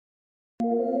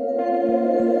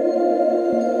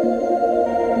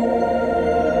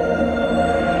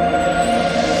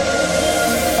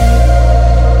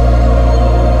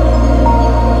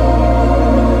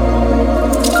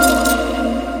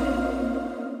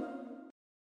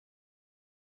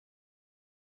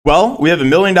Well, we have $1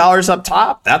 million up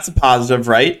top. That's a positive,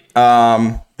 right?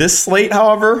 This slate,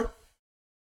 however,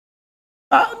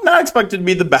 not expected to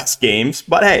be the best games,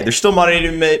 but hey, there's still money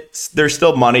to make. There's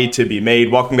still money to be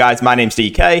made. Welcome, guys. My name's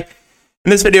DK. In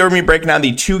this video, we're going to be breaking down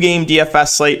the 2-game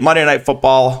DFS slate, Monday Night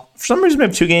Football. For some reason, we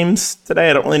have 2 games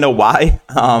today. I don't really know why,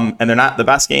 and they're not the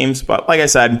best games, but like I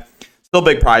said, still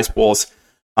big prize pools.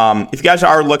 If you guys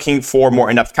are looking for more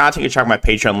in-depth content, you can check my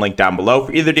Patreon link down below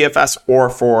for either DFS or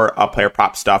for player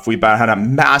prop stuff. We've been on a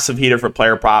massive heater for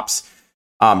player props.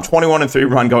 21-3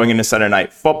 run going into Sunday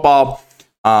Night Football.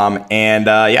 Hoping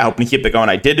to keep it going.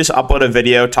 I did just upload a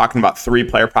video talking about 3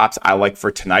 player props I like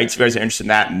for tonight. So if you guys are interested in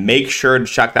that, make sure to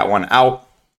check that one out.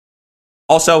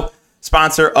 Also,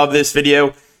 sponsor of this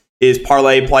video is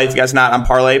Parlay Play. If you guys are not on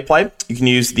Parlay Play, you can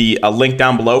use the link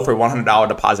down below for a $100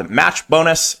 deposit match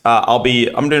bonus. I'm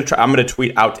gonna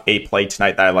tweet out a play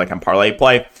tonight that I like on Parlay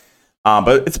Play.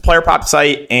 But it's a player prop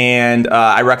site, and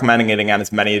I recommend getting on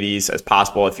as many of these as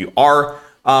possible. If you are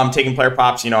taking player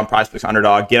props, on PrizePicks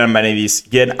Underdog, get on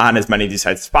as many of these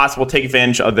sites as possible. Take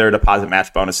advantage of their deposit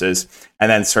match bonuses, and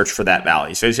then search for that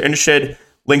value. So if you're interested,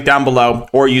 link down below,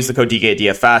 or use the code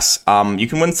DKDFS. You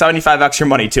can win 75x your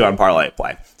money too on Parlay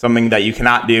Play, something that you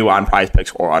cannot do on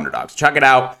PrizePicks or Underdog. So check it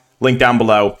out, link down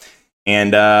below.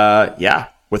 And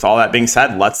with all that being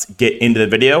said, let's get into the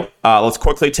video. Let's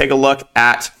quickly take a look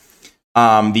at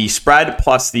the spread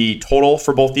plus the total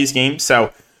for both these games.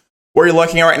 So where you're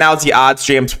looking at right now is the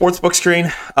OddsJam Sportsbook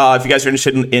screen. If you guys are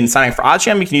interested in signing up for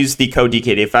OddsJam, you can use the code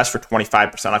DKDFS for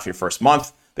 25% off your first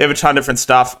month. They have a ton of different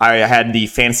stuff. I had the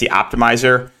fantasy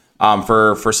optimizer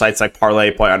for sites like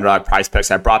Parlay, Play, Underdog, PrizePicks.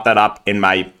 I brought that up in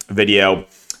my video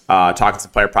talking to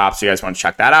player props. So you guys want to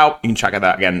check that out, you can check out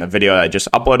that again in the video that I just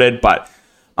uploaded. But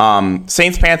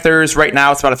Saints-Panthers, right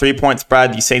now it's about a 3-point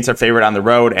spread. The Saints are favored on the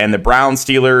road, and the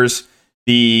Browns-Steelers,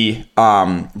 the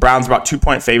Browns about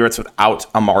 2-point favorites without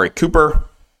Amari Cooper.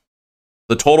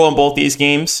 The total in both these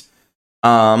games,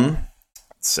 let's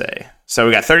see. So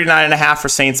we got 39.5 for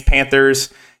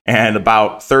Saints-Panthers and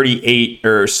about 38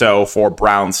 or so for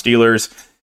Browns-Steelers.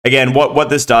 Again, what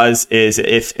this does is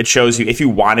if it shows you, if you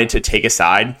wanted to take a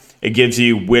side, it gives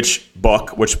you which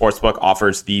sportsbook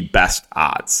offers the best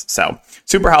odds. So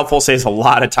super helpful, saves a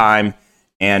lot of time.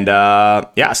 And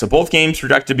so both games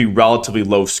projected to be relatively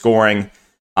low scoring.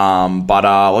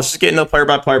 But let's just get into the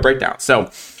player-by-player breakdown. So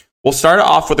we'll start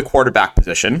off with the quarterback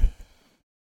position.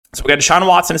 So we got Deshaun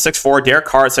Watson at 6'4", Derek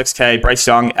Carr at 6K, Bryce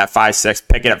Young at 5'6",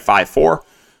 Pickett at 5'4".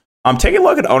 Taking a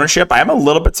look at ownership, I am a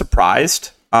little bit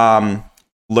surprised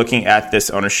looking at this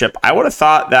ownership. I would have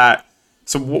thought that,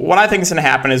 so what I think is going to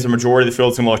happen is the majority of the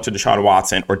field is going to look to Deshaun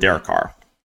Watson or Derek Carr.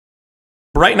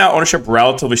 But right now, ownership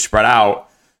relatively spread out.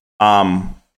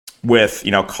 With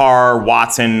Carr,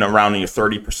 Watson around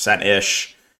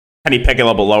 30%-ish, Kenny Pickett a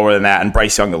little bit lower than that, and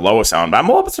Bryce Young the lowest owned. But I'm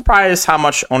a little bit surprised how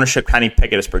much ownership Kenny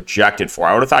Pickett is projected for.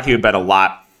 I would have thought he would bet a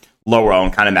lot lower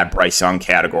owned, kind of in that Bryce Young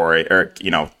category, or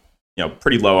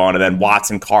pretty low owned, and then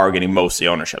Watson, Carr getting most of the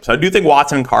ownership. So I do think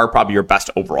Watson and Carr are probably your best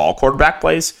overall quarterback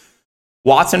plays.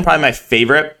 Watson probably my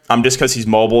favorite, just because he's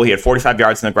mobile. He had 45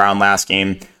 yards in the ground last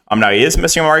game. Now he is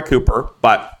missing Amari Cooper,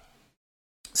 but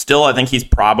still, I think he's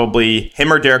probably,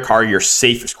 him or Derek Carr, your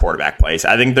safest quarterback plays.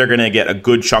 I think they're going to get a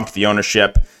good chunk of the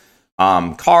ownership.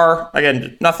 Carr,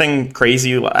 again, nothing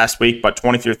crazy last week, but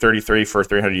 23-33 for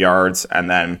 300 yards and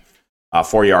then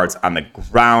 4 yards on the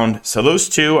ground. So those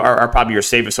two are probably your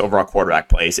safest overall quarterback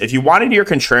plays. If you wanted your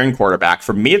contrarian quarterback,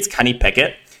 for me, it's Kenny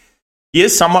Pickett. He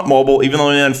is somewhat mobile, even though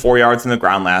he had 4 yards in the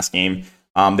ground last game.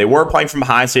 They were playing from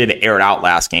behind, so he had to air it out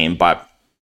last game, but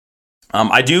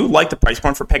I do like the price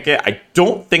point for Pickett. I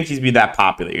don't think he's be that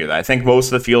popular either. I think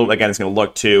most of the field, again, is going to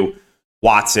look to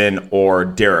Watson or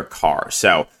Derek Carr.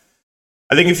 So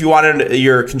I think if you wanted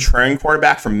your contrarian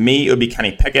quarterback, for me, it would be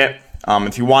Kenny Pickett.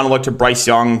 If you want to look to Bryce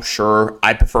Young, sure.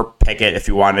 I prefer Pickett if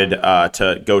you wanted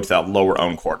to go to that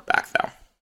lower-owned quarterback, though.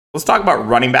 Let's talk about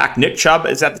running back. Nick Chubb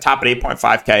is at the top at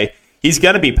 8.5K. He's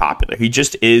going to be popular. He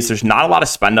just is. There's not a lot of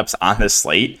spend-ups on this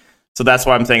slate. So that's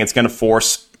why I'm saying it's going to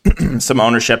force some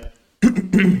ownership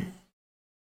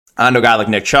onto a guy like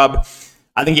Nick Chubb.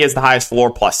 I think he has the highest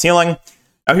floor plus ceiling.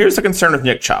 Now, here's the concern with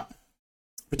Nick Chubb.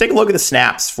 If we take a look at the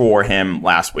snaps for him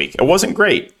last week, it wasn't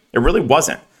great. It really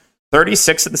wasn't.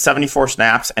 36 of the 74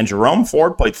 snaps, and Jerome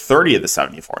Ford played 30 of the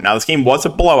 74. Now, this game was a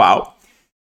blowout,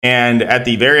 and at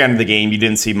the very end of the game, you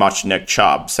didn't see much Nick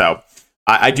Chubb. So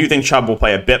I do think Chubb will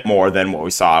play a bit more than what we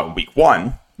saw in week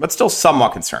 1, but still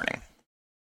somewhat concerning.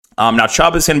 Now,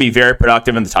 Chubb is going to be very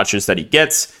productive in the touches that he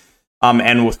gets.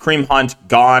 And with Kareem Hunt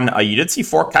gone, you did see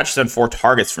 4 catches and 4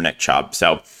 targets for Nick Chubb.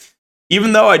 So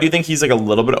even though I do think he's like a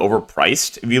little bit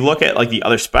overpriced, if you look at like the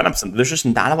other spend ups, there's just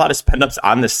not a lot of spend ups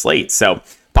on this slate. So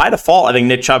by default, I think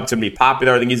Nick Chubb's going to be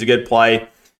popular. I think he's a good play.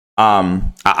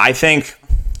 I think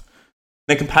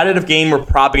in a competitive game, we're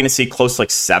probably going to see close to like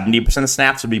 70% of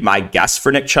snaps would be my guess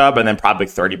for Nick Chubb, and then probably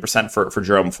 30% for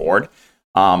Jerome Ford.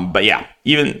 But yeah,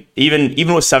 even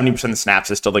with 70% of the snaps,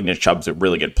 I still think Nick Chubb's a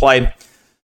really good play.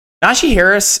 Najee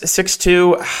Harris,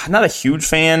 6'2", not a huge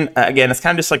fan. Again, it's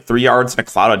kind of just like 3 yards in a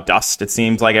cloud of dust, it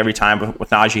seems like, every time with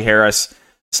Najee Harris.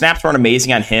 Snaps weren't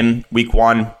amazing on him week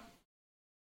 1. If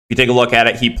you take a look at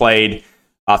it, he played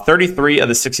 33 of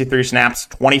the 63 snaps,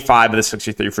 25 of the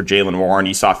 63 for Jaylen Warren.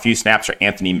 You saw a few snaps for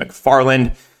Anthony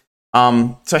McFarland.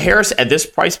 So Harris, at this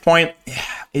price point,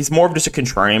 he's more of just a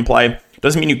contrarian play.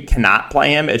 Doesn't mean you cannot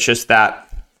play him. It's just that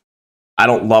I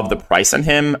don't love the price on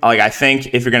him. Like, I think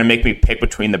if you're going to make me pick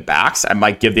between the backs, I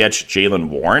might give the edge to Jaylen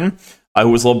Warren, who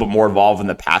was a little bit more involved in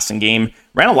the passing game.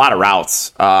 Ran a lot of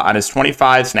routes. On his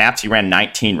 25 snaps, he ran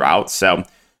 19 routes. So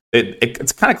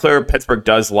it's kind of clear Pittsburgh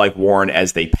does like Warren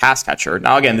as the pass catcher.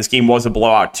 Now, again, this game was a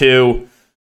blowout too,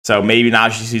 so maybe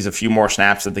Najee sees a few more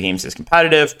snaps if the game stays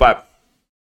competitive, but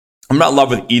I'm not in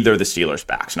love with either of the Steelers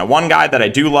backs. Now, one guy that I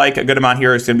do like a good amount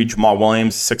here is going to be Jamal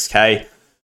Williams, 6K.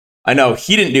 I know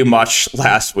he didn't do much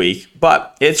last week,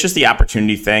 but it's just the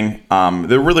opportunity thing.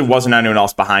 There really wasn't anyone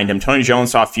else behind him. Tony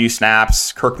Jones saw a few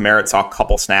snaps. Kirk Merritt saw a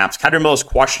couple snaps. Kendrick Miller's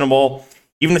questionable.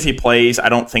 Even if he plays, I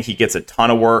don't think he gets a ton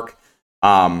of work.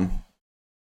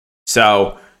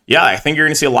 So, yeah, I think you're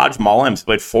going to see a lot of Jamal Williams. He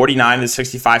played 49 to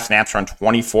 65 snaps, run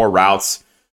 24 routes.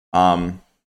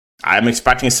 I'm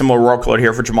expecting a similar workload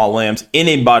here for Jamal Williams in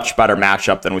a much better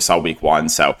matchup than we saw week 1.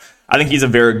 So I think he's a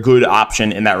very good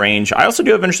option in that range. I also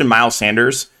do have interest in Miles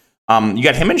Sanders. You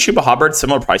got him and Chuba Hubbard,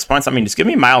 similar price points. I mean, just give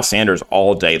me Miles Sanders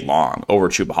all day long over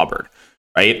Chuba Hubbard,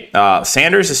 right?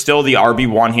 Sanders is still the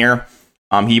RB1 here.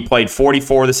 He played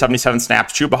 44 of the 77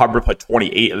 snaps. Chuba Hubbard played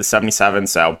 28 of the 77.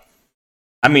 So,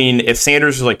 I mean, if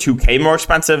Sanders was like 2K more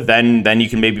expensive, then you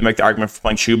can maybe make the argument for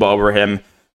playing Chuba over him.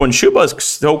 When Chuba is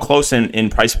so close in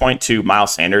price point to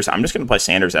Miles Sanders, I'm just going to play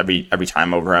Sanders every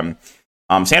time over him.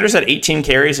 Sanders had 18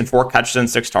 carries and 4 catches and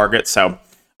 6 targets, so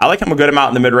I like him a good amount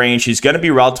in the mid-range. He's going to be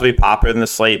relatively popular in the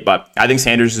slate, but I think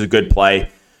Sanders is a good play.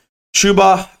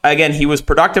 Chuba, again, he was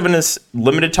productive in his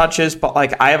limited touches, but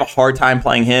like I have a hard time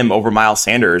playing him over Miles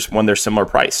Sanders when they're similar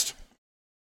priced.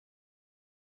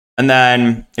 And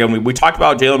then we talked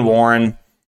about Jaylen Warren.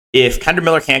 If Kendrick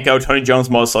Miller can't go, Tony Jones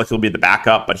most likely will be the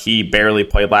backup, but he barely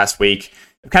played last week.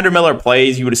 If Kendrick Miller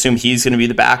plays, you would assume he's going to be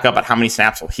the backup, but how many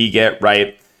snaps will he get,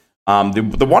 right?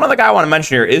 The one other guy I want to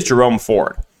mention here is Jerome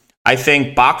Ford. I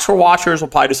think box score watchers will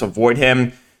probably just avoid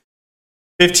him.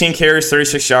 15 carries,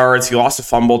 36 yards. He lost a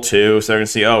fumble too, so they're going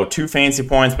to see, 2 fancy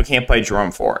points, but can't play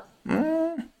Jerome Ford.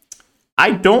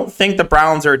 I don't think the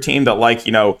Browns are a team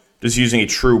that just using a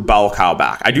true bell cow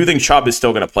back. I do think Chubb is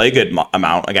still going to play a good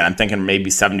amount. Again, I'm thinking maybe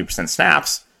 70%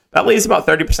 snaps. That leaves about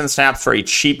 30% snaps for a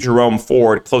cheap Jerome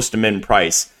Ford, close to min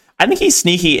price. I think he's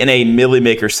sneaky in a Millie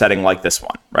Maker setting like this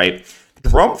one, right?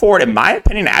 Jerome Ford, in my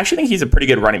opinion, I actually think he's a pretty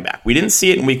good running back. We didn't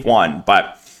see it in week 1,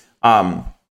 but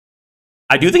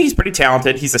I do think he's pretty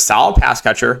talented. He's a solid pass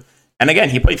catcher. And again,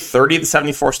 he played 30 of the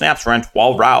 74 snaps, ran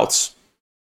 12 routes.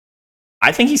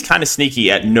 I think he's kind of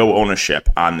sneaky at no ownership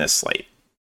on this slate.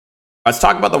 Let's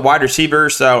talk about the wide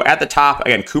receivers. So at the top,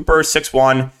 again, Cooper,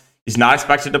 6'1". He's not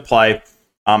expected to play.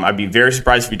 I'd be very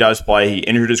surprised if he does play. He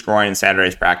injured his groin in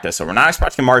Saturday's practice, so we're not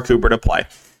expecting Amari Cooper to play.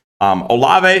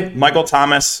 Olave, Michael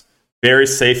Thomas, very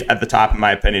safe at the top, in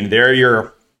my opinion. They're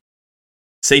your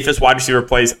safest wide receiver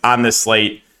plays on this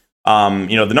slate.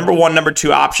 The number 1, number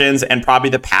 2 options, and probably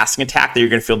the passing attack that you're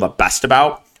going to feel the best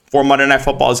about for Monday Night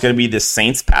Football is going to be the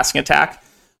Saints passing attack.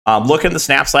 Look at the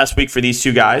snaps last week for these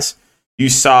two guys. You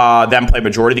saw them play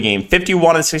majority of the game.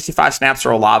 51 of the 65 snaps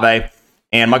for Olave,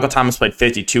 and Michael Thomas played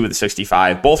 52 of the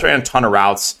 65. Both ran a ton of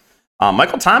routes.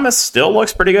 Michael Thomas still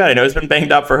looks pretty good. I know he's been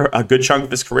banged up for a good chunk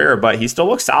of his career, but he still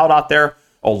looks solid out there.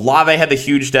 Olave had the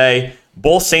huge day.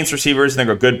 Both Saints receivers, I think,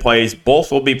 are good plays.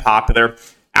 Both will be popular.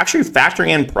 Actually, factoring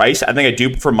in price, I think I do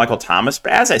prefer Michael Thomas.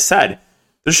 But as I said,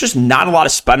 there's just not a lot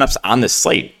of spend-ups on this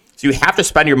slate. So you have to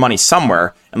spend your money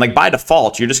somewhere. And by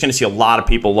default, you're just going to see a lot of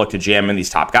people look to jam in these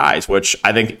top guys, which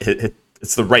I think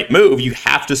it's the right move. You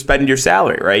have to spend your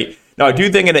salary, right? Now, I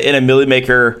do think in a Millie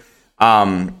Maker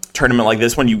tournament like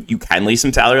this one, you can leave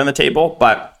some salary on the table,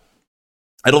 but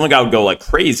I don't think I would go like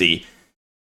crazy.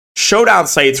 Showdown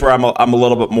sites where I'm a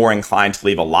little bit more inclined to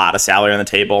leave a lot of salary on the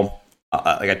table.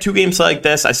 Like a 2-game slate like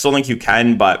this, I still think you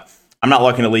can, but I'm not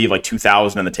looking to leave like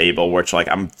 2,000 on the table, which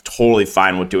I'm totally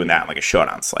fine with doing that in like a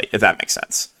showdown slate, if that makes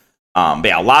sense. But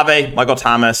yeah, Olave, Michael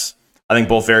Thomas, I think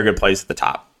both very good plays at the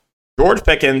top. George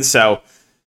Pickens. So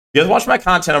you guys watch my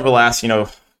content over the last,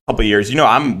 couple of years.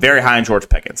 I'm very high on George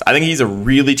Pickens. I think he's a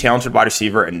really talented wide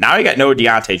receiver. And now you got no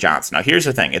Deontay Johnson. Now, here's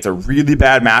the thing. It's a really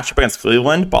bad matchup against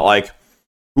Cleveland, but like,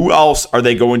 who else are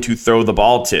they going to throw the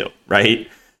ball to, right?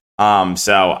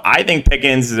 So I think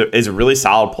Pickens is a really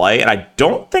solid play, and I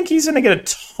don't think he's going to get a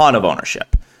ton of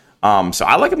ownership. So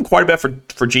I like him quite a bit for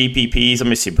GPPs. Let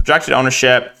me see. Projected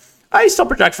ownership. I still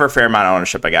project for a fair amount of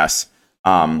ownership, I guess.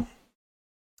 But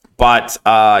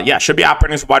should be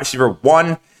operating as a wide receiver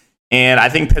 1. And I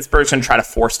think Pittsburgh's going to try to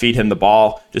force feed him the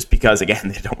ball just because, again,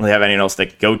 they don't really have anyone else they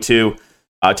could go to.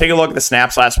 Take a look at the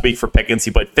snaps last week for Pickens.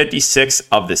 He played 56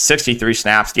 of the 63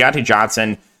 snaps. Deontay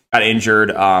Johnson got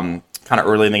injured kind of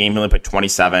early in the game. He only played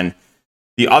 27.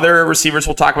 The other receivers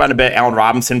we'll talk about in a bit. Allen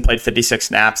Robinson played 56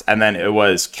 snaps. And then it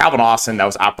was Calvin Austin that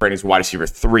was operating as wide receiver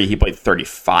 3. He played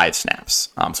 35 snaps.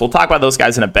 So we'll talk about those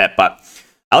guys in a bit. But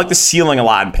I like the ceiling a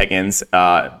lot in Pickens.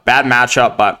 Bad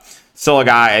matchup, but still a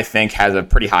guy I think has a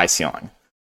pretty high ceiling.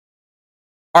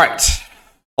 All right.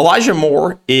 Elijah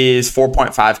Moore is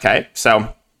 4.5K.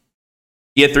 So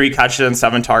he had 3 catches and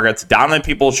 7 targets. Donovan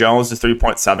Peoples-Jones is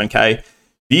 3.7K.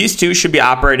 These two should be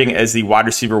operating as the wide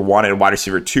receiver 1 and wide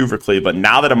receiver 2 for Cleveland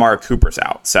now that Amari Cooper's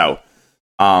out. So,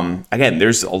 again,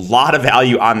 there's a lot of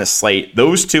value on the slate.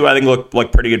 Those two, I think, look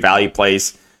like pretty good value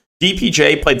plays.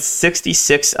 DPJ played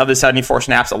 66 of the 74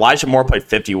 snaps. Elijah Moore played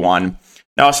 51.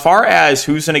 Now, as far as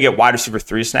who's going to get wide receiver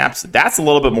 3 snaps, that's a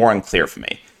little bit more unclear for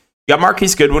me. You got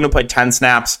Marquise Goodwin, who played 10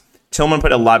 snaps. Tillman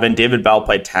played 11. David Bell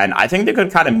played 10. I think they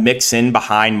could kind of mix in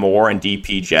behind Moore and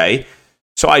DPJ.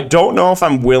 So I don't know if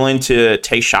I'm willing to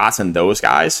take shots in those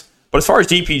guys. But as far as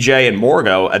DPJ and Moore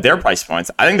go, at their price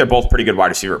points, I think they're both pretty good wide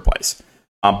receiver plays.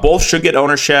 Both should get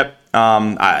ownership. You're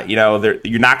not going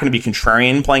to be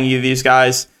contrarian playing either of these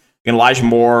guys. And Elijah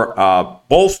Moore,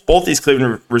 both these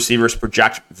Cleveland receivers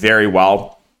project very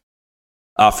well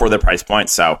for their price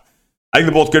points. So I think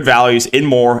they're both good values in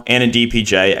Moore and in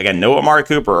DPJ. Again, no Amari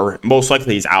Cooper, or most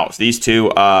likely he's out. So these two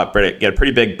get a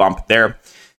pretty big bump there.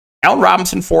 Allen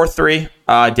Robinson,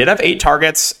 4.3, did have 8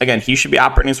 targets. Again, he should be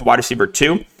operating as a wide receiver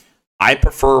 2. I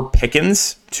prefer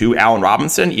Pickens to Allen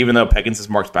Robinson, even though Pickens is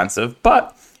more expensive.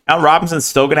 But Allen Robinson's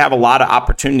still going to have a lot of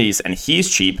opportunities, and he's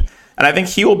cheap. And I think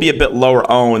he will be a bit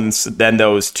lower owned than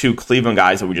those 2 Cleveland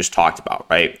guys that we just talked about,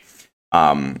 right?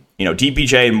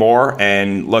 DPJ and Moore,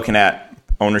 and looking at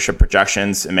ownership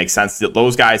projections, it makes sense that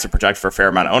those guys are projected for a fair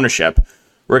amount of ownership.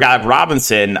 Where a guy like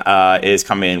Robinson is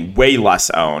coming in way less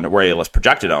owned, way less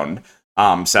projected owned.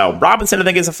 So Robinson, I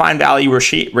think, is a fine value.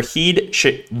 Rashid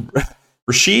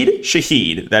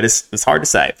Shaheed, that is, it's hard to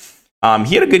say.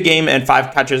 He had a good game and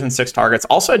 5 catches and 6 targets.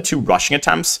 Also had 2 rushing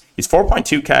attempts. He's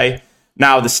 4.2K.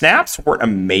 Now, the snaps weren't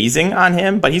amazing on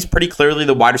him, but he's pretty clearly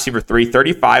the wide receiver 3,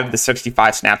 35 of the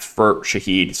 65 snaps for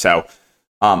Shaheed. So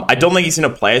I don't think he's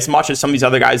going to play as much as some of these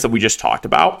other guys that we just talked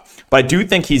about, but I do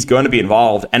think he's going to be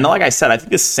involved. And like I said, I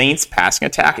think the Saints passing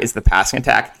attack is the passing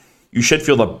attack you should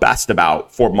feel the best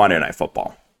about for Monday Night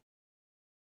Football.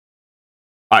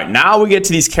 All right, now we get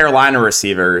to these Carolina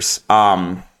receivers.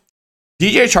 DJ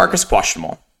Chark is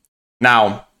questionable.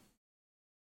 Now,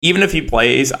 even if he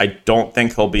plays, I don't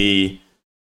think we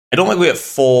get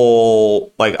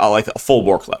full a full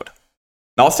workload.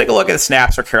 Now let's take a look at the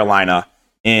snaps for Carolina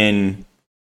in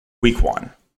Week 1.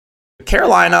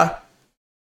 Carolina,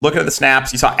 looking at the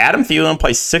snaps, you saw Adam Thielen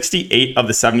play 68 of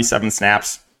the 77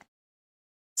 snaps,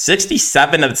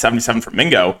 67 of the 77 for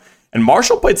Mingo, and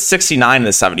Marshall played 69 of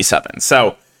the 77.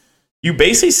 So you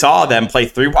basically saw them play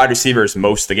 3 wide receivers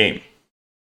most of the game.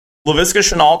 Laviska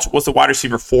Shenault was the wide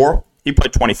receiver 4. He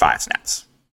played 25 snaps.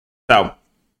 So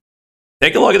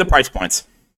take a look at the price points.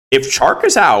 If Chark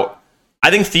is out,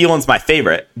 I think Thielen's my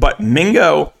favorite, but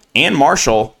Mingo and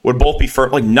Marshall would both be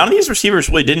first. Like, none of these receivers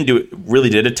really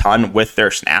did a ton with their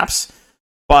snaps.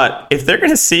 But if they're going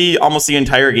to see almost the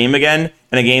entire game again,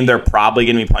 in a game they're probably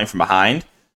going to be playing from behind,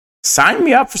 sign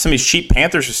me up for some of these cheap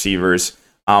Panthers receivers.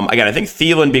 Again, I think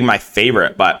Thielen being my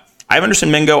favorite, but I've understood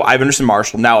Mingo, I've understood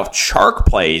Marshall. Now, if Chark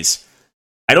plays,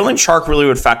 I don't think Chark really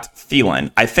would affect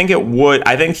Thielen. I think it would.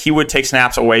 I think he would take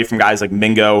snaps away from guys like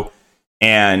Mingo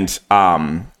and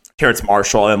Terrence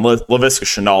Marshall, and Laviska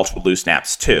Shenault would lose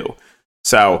snaps too.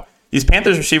 So these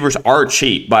Panthers receivers are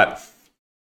cheap, but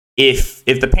if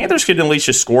the Panthers could at least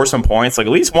just score some points, like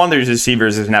at least one of these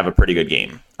receivers is going to have a pretty good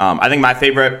game. I think my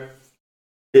favorite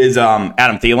is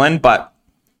Adam Thielen, but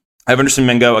I have interest in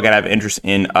Mingo. Again, I have interest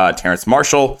in Terrence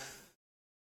Marshall.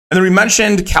 And then we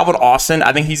mentioned Calvin Austin.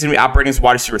 I think he's going to be operating as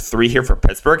wide receiver 3 here for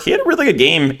Pittsburgh. He had a really good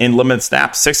game in limited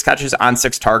snaps, 6 catches on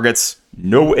 6 targets.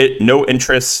 No issue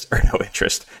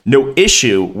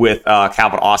with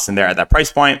Calvin Austin there at that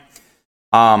price point.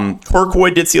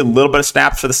 Kirkwood did see a little bit of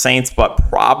snaps for the Saints, but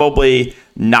probably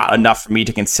not enough for me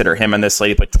to consider him in this slate.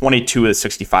 He played 22 of the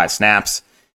 65 snaps.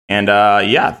 And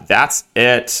yeah, that's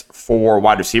it for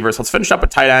wide receivers. Let's finish up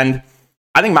at tight end.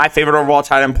 I think my favorite overall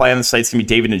tight end play on the slate is going to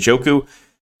be David Njoku.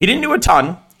 He didn't do a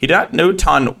ton. He did not do a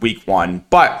ton week 1,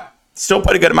 but still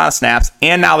played a good amount of snaps.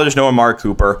 And now there's no Amari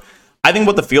Cooper. I think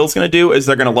what the field's going to do is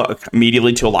they're going to look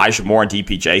immediately to Elijah Moore and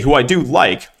DPJ, who I do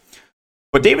like.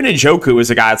 But David Njoku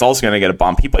is a guy that's also going to get a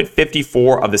bump. He played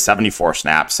 54 of the 74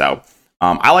 snaps. So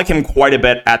I like him quite a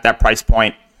bit at that price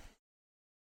point.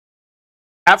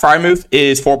 At Freiermuth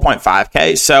is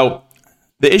 4.5K. So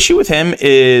the issue with him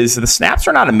is the snaps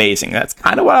are not amazing. That's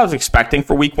kind of what I was expecting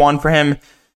for week 1 for him.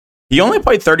 He only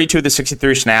played 32 of the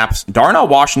 63 snaps. Darnell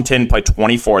Washington played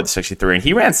 24 of the 63, and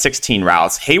he ran 16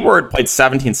 routes. Hayward played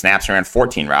 17 snaps and ran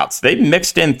 14 routes. They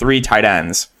mixed in 3 tight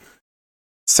ends.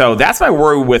 So that's my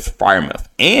worry with Freiermuth.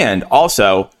 And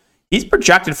also, he's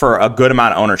projected for a good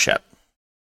amount of ownership.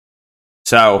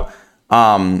 So,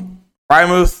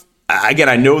 Freiermuth, again,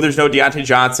 I know there's no Deontay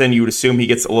Johnson. You would assume he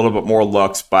gets a little bit more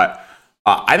looks, but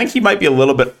I think he might be a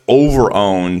little bit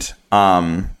over-owned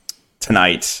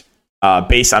tonight.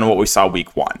 Based on what we saw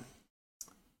week 1.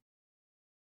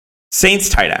 Saints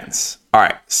tight ends. All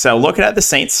right, so looking at the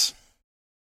Saints,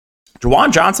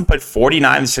 Juwan Johnson played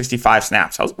 49 to 65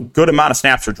 snaps. That was a good amount of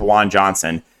snaps for Juwan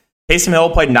Johnson. Taysom Hill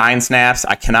played 9 snaps.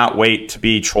 I cannot wait to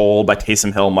be trolled by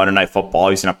Taysom Hill Monday Night Football.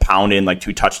 He's going to pound in like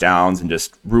 2 touchdowns and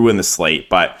just ruin the slate.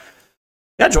 But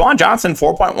yeah, Juwan Johnson,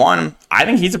 4.1. I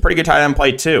think he's a pretty good tight end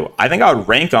play too. I think I would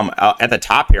rank him at the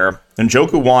top here.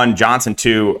 Njoku 1, Johnson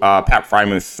 2, Pat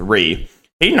Freiermuth 3.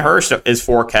 Hayden Hurst is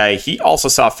 4K. He also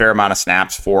saw a fair amount of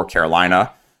snaps for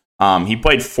Carolina. He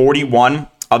played 41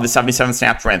 of the 77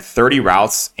 snaps, ran 30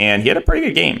 routes, and he had a pretty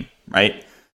good game, right?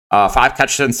 5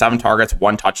 catches and 7 targets,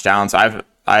 1 touchdown. So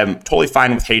I'm totally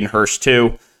fine with Hayden Hurst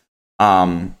too.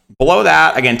 Below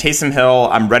that, again, Taysom Hill,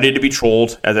 I'm ready to be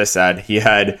trolled, as I said. He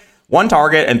had 1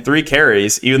 target and 3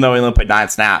 carries, even though he only played 9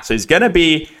 snaps. So he's going to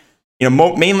be,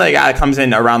 mainly a guy that comes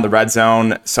in around the red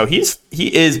zone. So he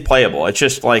is playable. It's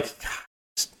just like,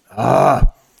 I'm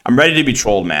ready to be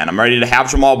trolled, man. I'm ready to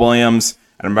have Jamal Williams,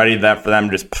 and I'm ready for them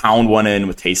to just pound one in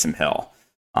with Taysom Hill.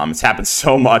 It's happened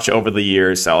so much over the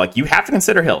years. So you have to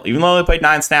consider Hill. Even though he played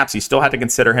 9 snaps, you still have to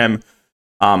consider him.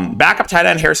 Backup tight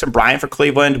end Harrison Bryant for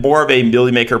Cleveland, more of a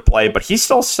milli maker play, but he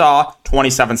still saw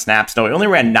 27 snaps. No, he only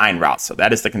ran 9 routes, so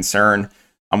that is the concern.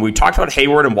 We talked about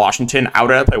Hayward and Washington. I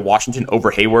would rather play Washington over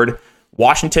Hayward.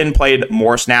 Washington played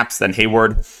more snaps than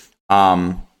Hayward.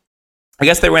 I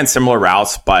guess they ran similar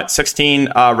routes, but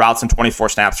 16 routes and 24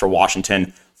 snaps for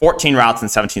Washington, 14 routes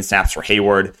and 17 snaps for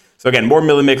Hayward. So again, more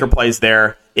milli maker plays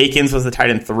there. Akins was the tight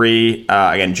end 3.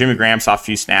 Again, Jimmy Graham saw a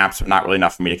few snaps, but not really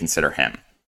enough for me to consider him.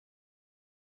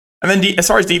 And then as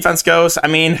far as defense goes,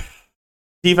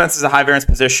 defense is a high variance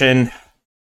position.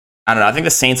 I don't know. I think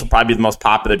the Saints will probably be the most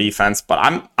popular defense, but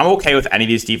I'm okay with any of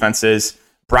these defenses.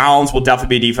 Browns will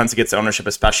definitely be a defense that gets ownership,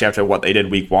 especially after what they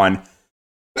did week 1.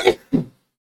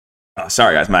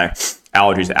 Sorry, guys. My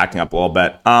allergies are acting up a little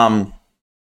bit. I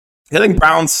think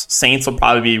Browns, Saints will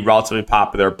probably be relatively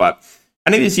popular, but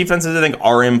any of these defenses I think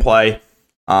are in play.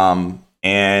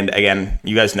 And again,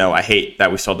 you guys know I hate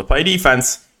that we still have to play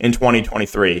defense in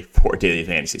 2023 for daily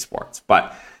fantasy sports.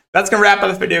 But that's going to wrap up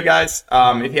this video, guys.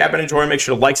 If you have been enjoying, make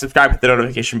sure to like, subscribe, hit the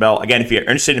notification bell. Again, if you're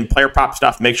interested in player prop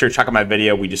stuff, make sure to check out my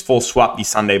video. We just full swap the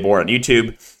Sunday board on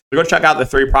YouTube. So go check out the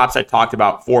 3 props I talked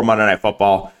about for Monday Night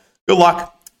Football. Good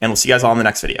luck, and we'll see you guys all in the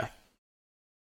next video.